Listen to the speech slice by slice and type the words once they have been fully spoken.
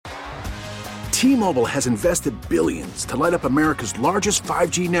T-Mobile has invested billions to light up America's largest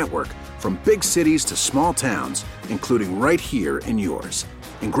 5G network, from big cities to small towns, including right here in yours.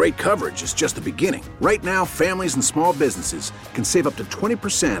 And great coverage is just the beginning. Right now, families and small businesses can save up to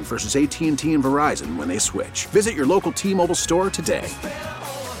 20% versus AT&T and Verizon when they switch. Visit your local T-Mobile store today.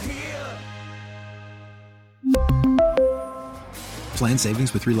 Plan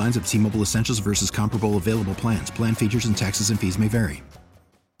savings with 3 lines of T-Mobile Essentials versus comparable available plans. Plan features and taxes and fees may vary.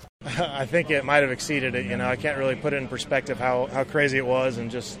 I think it might have exceeded it. I can't really put it in perspective how crazy it was, and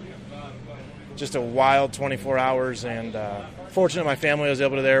just a wild 24 hours. And fortunate my family was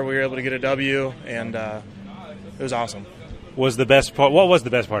able to there. We were able to get a W, and it was awesome. Was the best part? What was the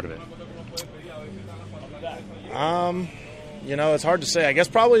best part of it? It's hard to say. I guess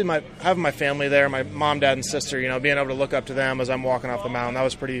probably having my family there, my mom, dad, and sister. being able to look up to them as I'm walking off the mound, that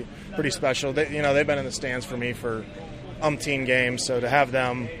was pretty special. They've been in the stands for me for umpteen games, so to have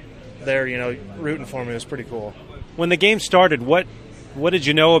them there, rooting for me was pretty cool. When the game started, what did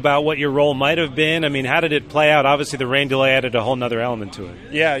you know about what your role might have been? I mean, how did it play out? Obviously, the rain delay added a whole nother element to it.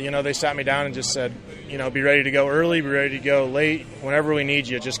 Yeah, they sat me down and just said, be ready to go early, be ready to go late. Whenever we need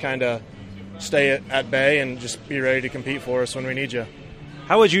you, just kind of stay at bay and just be ready to compete for us when we need you.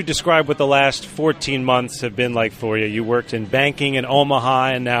 How would you describe what the last 14 months have been like for you? You worked in banking in Omaha,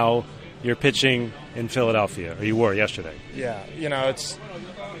 and now you're pitching in Philadelphia, or you were yesterday. Yeah,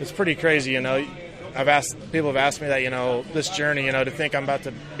 it's pretty crazy. People have asked me that, this journey, to think I'm about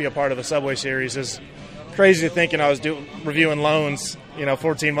to be a part of a Subway Series is crazy to think. I was reviewing loans,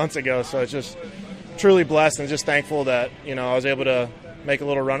 14 months ago. So it's just truly blessed and just thankful that, I was able to make a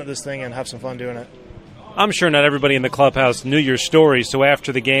little run at this thing and have some fun doing it. I'm sure not everybody in the clubhouse knew your story. So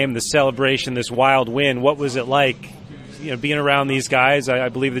after the game, the celebration, this wild win, what was it like, being around these guys? I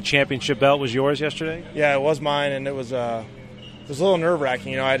believe the championship belt was yours yesterday? Yeah, it was mine, and it was a little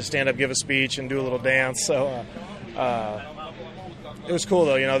nerve-wracking. I had to stand up, give a speech, and do a little dance. So it was cool,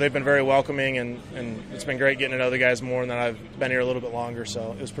 though. They've been very welcoming, and it's been great getting to know the guys more, and then I've been here a little bit longer,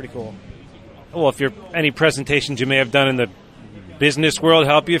 so it was pretty cool. Well, if any presentations you may have done in the business world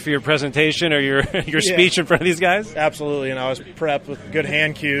help you for your presentation or your speech in front of these guys? Absolutely, I was prepped with good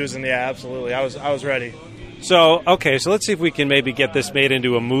hand cues, and yeah, absolutely, I was ready. So let's see if we can maybe get this made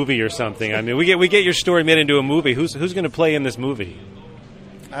into a movie or something. I mean, we get your story made into a movie. Who's going to play in this movie?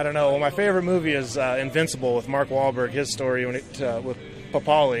 I don't know. Well, my favorite movie is Invincible with Mark Wahlberg. His story with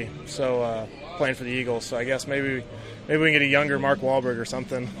Papali, so playing for the Eagles. So I guess maybe we can get a younger Mark Wahlberg or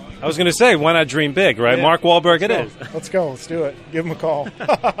something. I was going to say, why not dream big, right? Yeah. Mark Wahlberg it is. Let's go. Let's do it. Give him a call.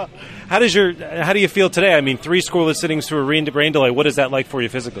 How do you feel today? I mean, 3 scoreless innings through a rain delay. What is that like for you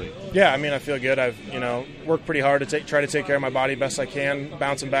physically? Yeah, I feel good. I've worked pretty hard to try to take care of my body best I can,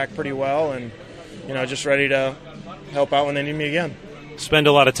 bouncing back pretty well, and just ready to help out when they need me again. Spend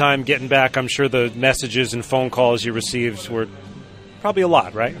a lot of time getting back. I'm sure the messages and phone calls you received were probably a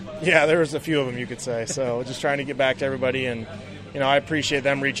lot, right? Yeah, there was a few of them, you could say. So just trying to get back to everybody, and I appreciate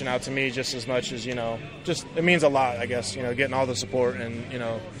them reaching out to me just as much as just it means a lot, I guess. Getting all the support, and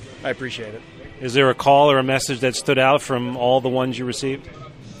I appreciate it. Is there a call or a message that stood out from all the ones you received?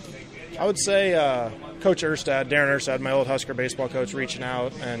 I would say Coach Erstad, Darren Erstad, my old Husker baseball coach, reaching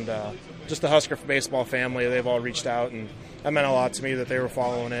out, and just the Husker baseball family. They've all reached out, and that meant a lot to me that they were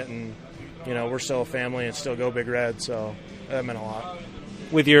following it, and we're still a family and still go Big Red, so that meant a lot.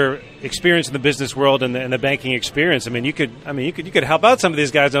 With your experience in the business world and the banking experience, you could help out some of these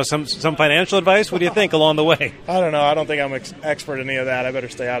guys. Some financial advice. What do you think along the way? I don't know. I don't think I'm expert in any of that. I better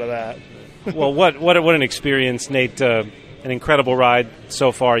stay out of that. Well, what an experience, Nate. An incredible ride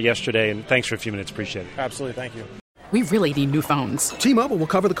so far yesterday, and thanks for a few minutes. Appreciate it. Absolutely. Thank you. We really need new phones. T-Mobile will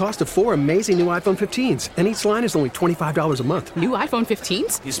cover the cost of 4 amazing new iPhone 15s, and each line is only $25 a month. New iPhone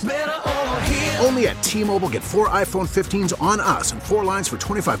 15s? It's better over here. Only at T-Mobile, get 4 iPhone 15s on us and 4 lines for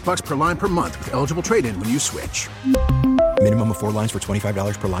 $25 per line per month with eligible trade-in when you switch. Minimum of 4 lines for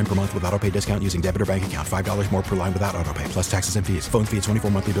 $25 per line per month with autopay discount using debit or bank account. $5 more per line without autopay, plus taxes and fees. Phone fee at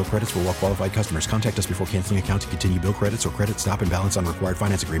 24 monthly bill credits for well-qualified customers. Contact us before canceling account to continue bill credits or credit stop and balance on required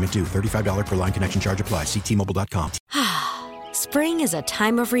finance agreement due. $35 per line connection charge applies. See T-Mobile.com. Spring is a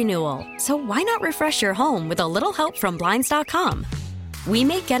time of renewal, so why not refresh your home with a little help from Blinds.com? We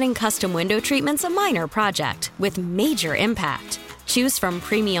make getting custom window treatments a minor project with major impact. Choose from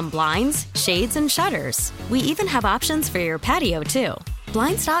premium blinds, shades, and shutters. We even have options for your patio, too.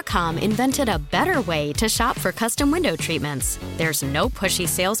 Blinds.com invented a better way to shop for custom window treatments. There's no pushy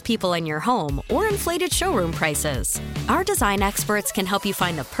salespeople in your home or inflated showroom prices. Our design experts can help you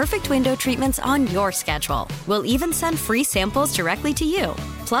find the perfect window treatments on your schedule. We'll even send free samples directly to you.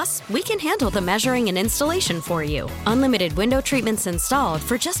 Plus, we can handle the measuring and installation for you. Unlimited window treatments installed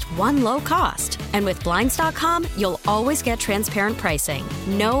for just one low cost. And with Blinds.com, you'll always get transparent pricing.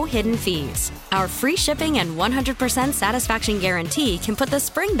 No hidden fees. Our free shipping and 100% satisfaction guarantee can put the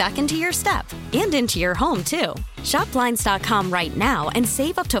spring back into your step and into your home, too. Shop Blinds.com right now and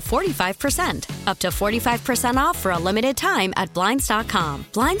save up to 45%. Up to 45% off for a limited time at Blinds.com.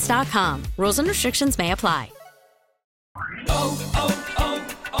 Blinds.com. Rules and restrictions may apply.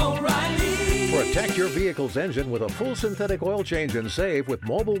 O'Reilly. Protect your vehicle's engine with a full synthetic oil change and save with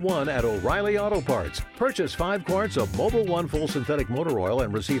Mobil 1 at O'Reilly Auto Parts. Purchase 5 quarts of Mobil 1 full synthetic motor oil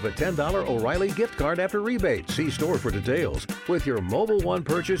and receive a $10 O'Reilly gift card after rebate. See store for details. With your Mobil 1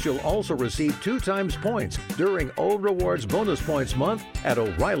 purchase, you'll also receive 2 times points during Old Rewards Bonus Points Month at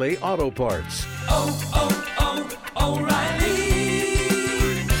O'Reilly Auto Parts. O'Reilly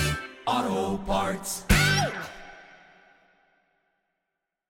Auto Parts.